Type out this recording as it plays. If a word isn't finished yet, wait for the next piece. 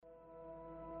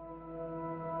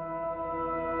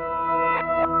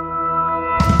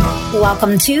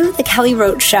Welcome to The Kelly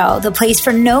Roach Show, the place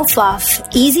for no fluff,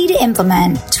 easy to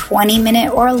implement,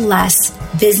 20-minute or less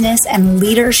business and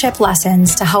leadership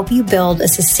lessons to help you build a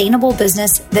sustainable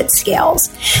business that scales.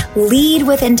 Lead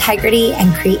with integrity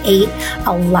and create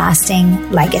a lasting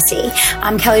legacy.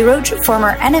 I'm Kelly Roach,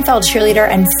 former NFL cheerleader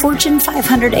and Fortune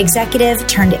 500 executive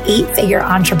turned 8-figure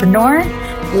entrepreneur.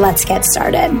 Let's get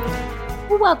started.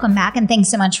 Welcome back, and thanks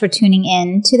so much for tuning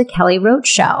in to The Kelly Roach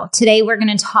Show. Today, we're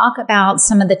going to talk about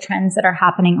some of the trends that are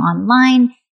happening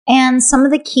online and some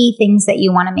of the key things that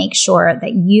you want to make sure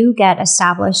that you get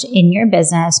established in your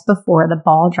business before the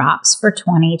ball drops for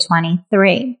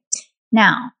 2023.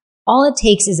 Now, all it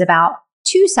takes is about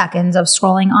 2 seconds of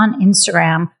scrolling on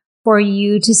Instagram for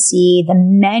you to see the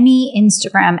many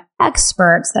Instagram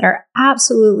experts that are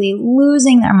absolutely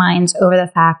losing their minds over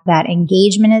the fact that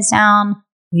engagement is down,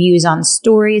 views on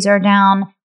stories are down,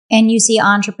 and you see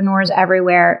entrepreneurs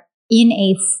everywhere in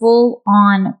a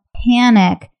full-on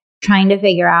panic trying to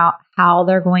figure out how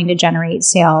they're going to generate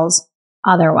sales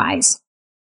otherwise.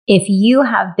 If you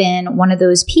have been one of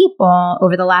those people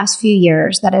over the last few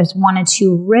years that has wanted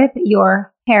to rip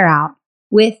your hair out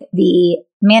with the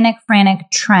manic, frantic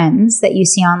trends that you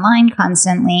see online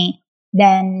constantly,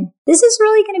 then this is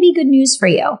really going to be good news for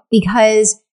you,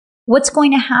 because what's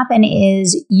going to happen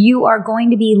is you are going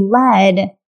to be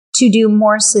led to do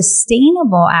more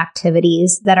sustainable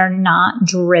activities that are not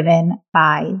driven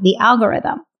by the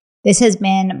algorithm. This has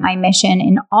been my mission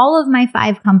in all of my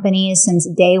 5 companies since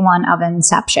day one of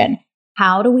inception.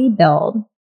 How do we build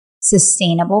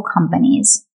sustainable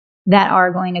companies that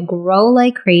are going to grow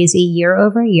like crazy year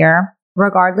over year,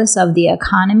 regardless of the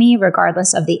economy,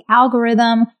 regardless of the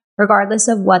algorithm, regardless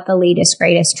of what the latest,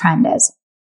 greatest trend is?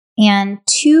 And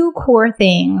 2 core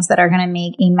things that are going to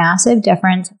make a massive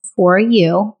difference for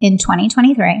you in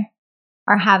 2023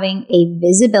 are having a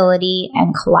visibility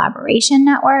and collaboration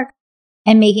network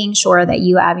and making sure that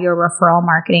you have your referral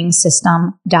marketing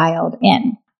system dialed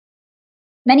in.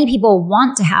 Many people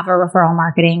want to have a referral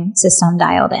marketing system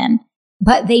dialed in,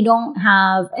 but they don't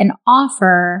have an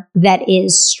offer that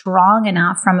is strong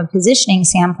enough from a positioning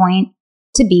standpoint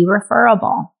to be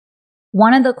referable.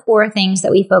 One of the core things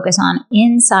that we focus on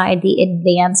inside the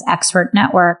Advanced Expert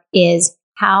Network is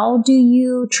how do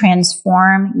you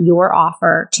transform your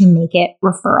offer to make it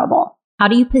referable? How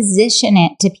do you position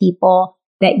it to people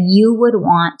that you would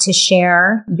want to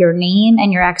share your name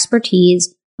and your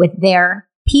expertise with their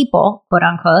people, quote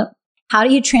unquote? How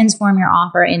do you transform your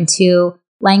offer into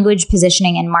language,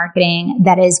 positioning, and marketing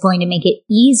that is going to make it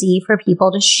easy for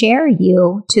people to share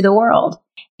you to the world?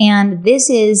 And this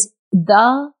is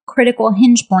the critical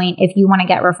hinge point if you want to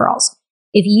get referrals.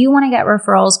 If you want to get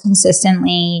referrals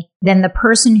consistently, then the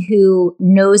person who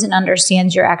knows and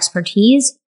understands your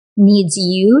expertise needs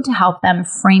you to help them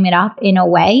frame it up in a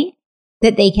way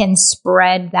that they can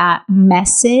spread that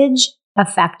message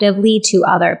effectively to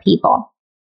other people.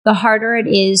 The harder it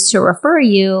is to refer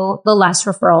you, the less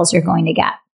referrals you're going to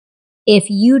get. If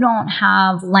you don't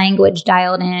have language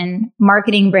dialed in,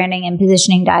 marketing, branding, and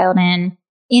positioning dialed in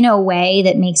a way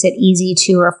that makes it easy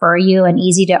to refer you and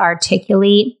easy to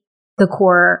articulate the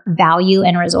core value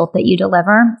and result that you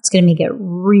deliver, it's going to make it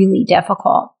really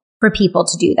difficult for people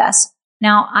to do this.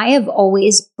 Now, I have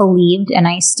always believed, and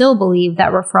I still believe,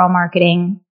 that referral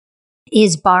marketing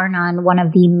is bar none one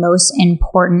of the most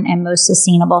important and most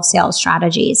sustainable sales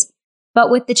strategies.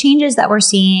 But with the changes that we're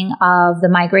seeing of the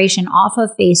migration off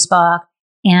of Facebook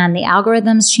and the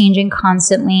algorithms changing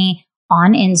constantly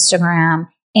on Instagram,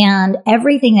 and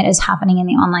everything that is happening in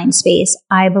the online space,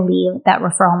 I believe that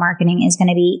referral marketing is going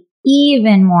to be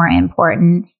even more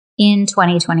important in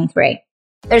 2023.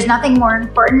 There's nothing more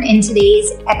important in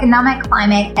today's economic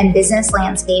climate and business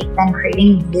landscape than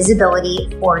creating visibility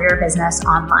for your business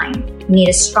online. You need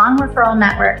a strong referral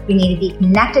network, you need to be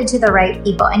connected to the right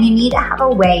people, and you need to have a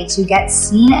way to get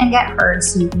seen and get heard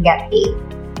so you can get paid.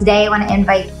 Today, I want to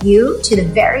invite you to the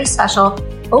very special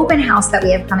open house that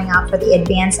we have coming up for the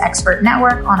Advanced Expert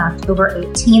Network on October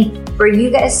 18th, where you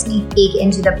get a sneak peek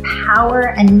into the power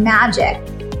and magic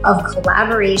of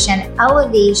collaboration,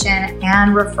 elevation,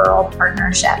 and referral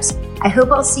partnerships. I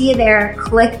hope I'll see you there.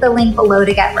 Click the link below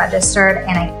to get registered,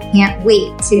 and I can't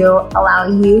wait to allow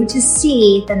you to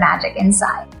see the magic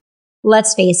inside.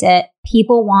 Let's face it,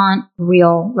 people want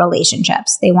real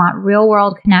relationships. They want real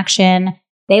world connection.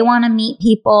 They want to meet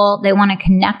people. They want to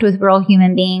connect with real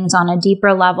human beings on a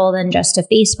deeper level than just a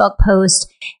Facebook post.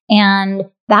 And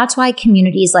that's why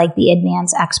communities like the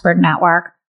Advanced Expert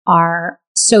Network are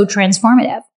so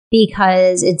transformative,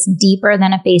 because it's deeper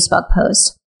than a Facebook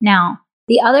post. Now,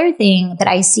 the other thing that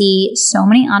I see so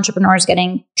many entrepreneurs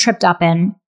getting tripped up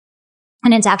in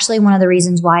and it's actually one of the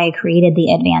reasons why I created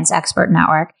the Advanced Expert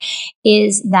Network,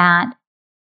 is that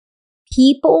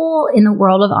people in the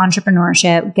world of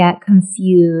entrepreneurship get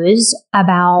confused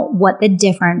about what the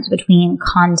difference between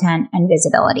content and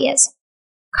visibility is.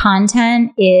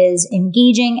 Content is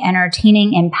engaging,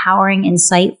 entertaining, empowering,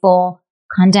 insightful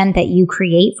content that you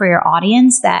create for your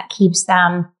audience that keeps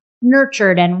them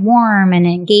nurtured and warm and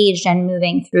engaged and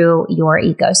moving through your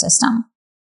ecosystem.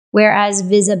 Whereas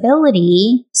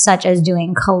visibility, such as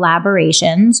doing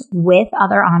collaborations with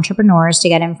other entrepreneurs to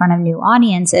get in front of new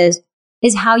audiences,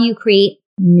 is how you create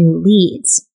new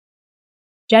leads.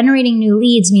 Generating new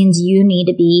leads means you need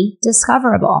to be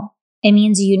discoverable. It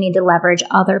means you need to leverage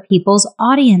other people's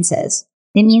audiences.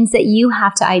 It means that you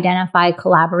have to identify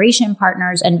collaboration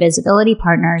partners and visibility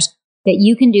partners that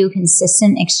you can do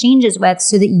consistent exchanges with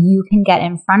so that you can get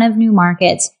in front of new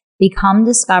markets, become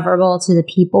discoverable to the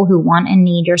people who want and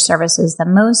need your services the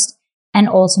most, and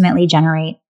ultimately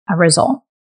generate a result.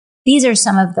 These are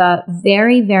some of the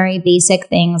very, very basic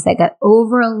things that get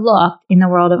overlooked in the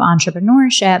world of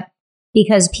entrepreneurship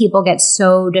because people get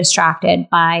so distracted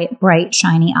by bright,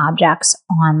 shiny objects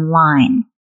online.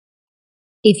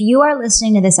 If you are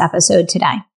listening to this episode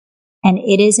today, and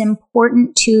it is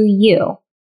important to you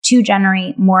to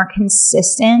generate more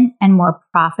consistent and more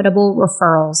profitable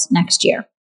referrals next year,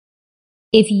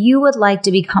 if you would like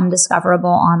to become discoverable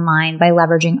online by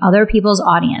leveraging other people's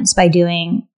audience, by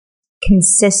doing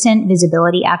consistent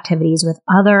visibility activities with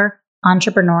other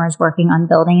entrepreneurs working on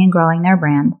building and growing their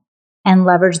brand, and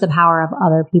leverage the power of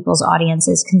other people's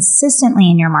audiences consistently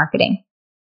in your marketing,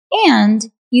 and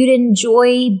you'd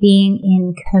enjoy being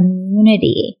in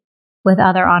community with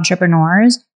other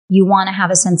entrepreneurs, you want to have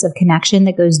a sense of connection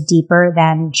that goes deeper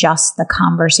than just the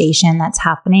conversation that's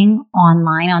happening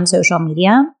online on social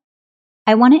media,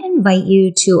 I want to invite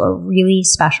you to a really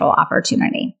special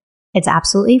opportunity. It's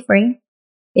absolutely free.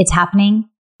 It's happening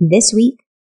this week.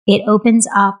 It opens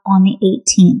up on the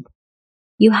 18th.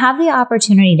 You have the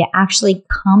opportunity to actually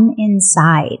come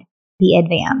inside the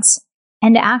Advance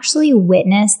and to actually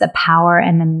witness the power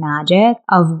and the magic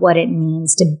of what it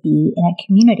means to be in a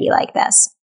community like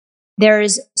this.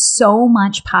 There's so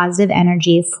much positive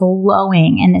energy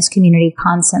flowing in this community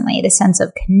constantly. The sense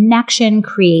of connection,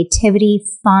 creativity,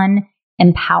 fun,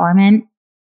 empowerment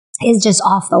is just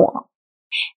off the wall.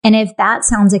 And if that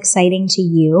sounds exciting to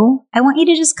you, I want you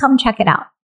to just come check it out.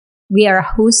 We are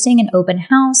hosting an open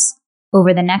house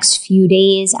over the next few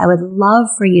days. I would love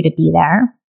for you to be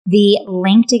there. The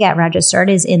link to get registered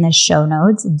is in the show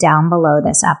notes down below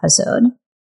this episode.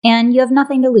 And you have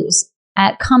nothing to lose.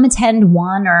 Come attend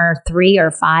 1 or 3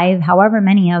 or 5, however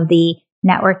many of the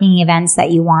networking events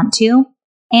that you want to,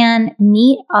 and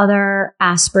meet other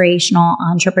aspirational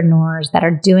entrepreneurs that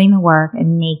are doing the work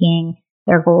and making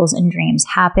their goals and dreams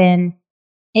happen.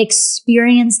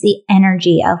 Experience the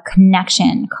energy of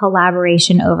connection,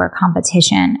 collaboration over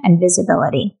competition, and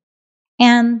visibility.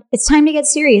 And it's time to get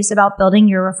serious about building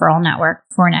your referral network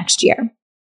for next year.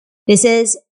 This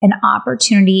is an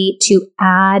opportunity to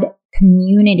add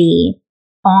community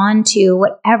onto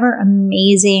whatever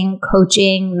amazing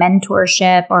coaching,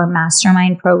 mentorship, or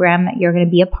mastermind program that you're going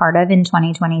to be a part of in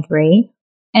 2023.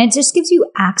 And it just gives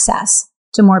you access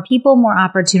to more people, more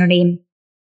opportunity,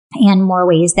 and more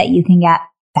ways that you can get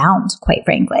found, quite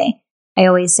frankly. I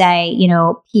always say,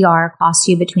 PR costs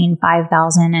you between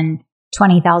 $5,000 and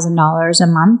 $20,000 a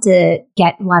month to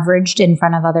get leveraged in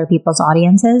front of other people's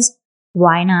audiences.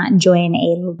 Why not join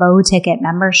a low ticket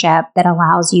membership that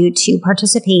allows you to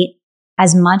participate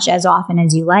as much as often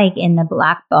as you like in the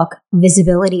Black Book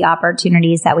visibility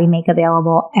opportunities that we make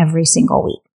available every single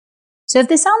week? So if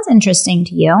this sounds interesting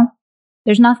to you,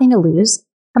 there's nothing to lose.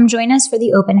 Come join us for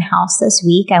the open house this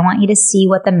week. I want you to see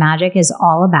what the magic is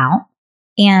all about.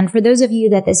 And for those of you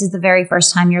that this is the very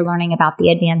first time you're learning about the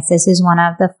Advance, this is one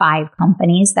of the 5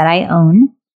 companies that I own.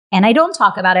 And I don't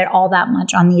talk about it all that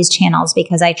much on these channels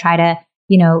because I try to,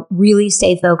 really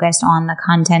stay focused on the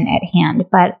content at hand.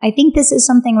 But I think this is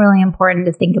something really important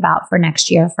to think about for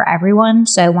next year for everyone.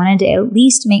 So I wanted to at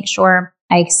least make sure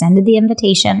I extended the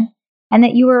invitation and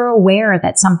that you were aware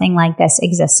that something like this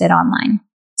existed online.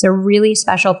 It's a really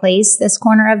special place, this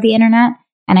corner of the internet,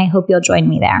 and I hope you'll join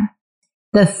me there.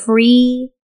 The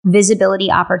free visibility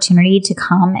opportunity to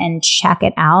come and check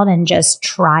it out and just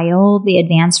trial the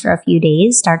Advance for a few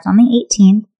days starts on the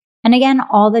 18th. And again,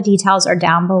 all the details are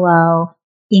down below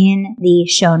in the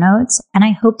show notes, and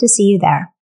I hope to see you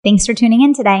there. Thanks for tuning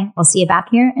in today. We'll see you back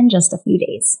here in just a few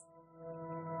days.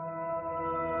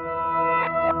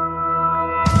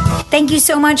 Thank you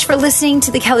so much for listening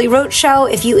to The Kelly Roach Show.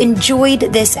 If you enjoyed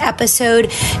this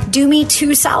episode, do me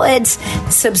 2 solids.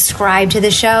 Subscribe to the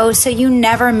show so you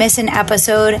never miss an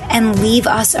episode, and leave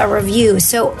us a review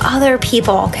so other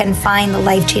people can find the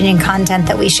life-changing content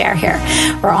that we share here.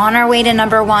 We're on our way to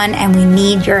number 1, and we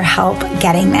need your help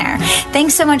getting there.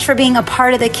 Thanks so much for being a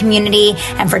part of the community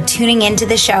and for tuning into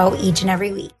the show each and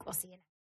every week.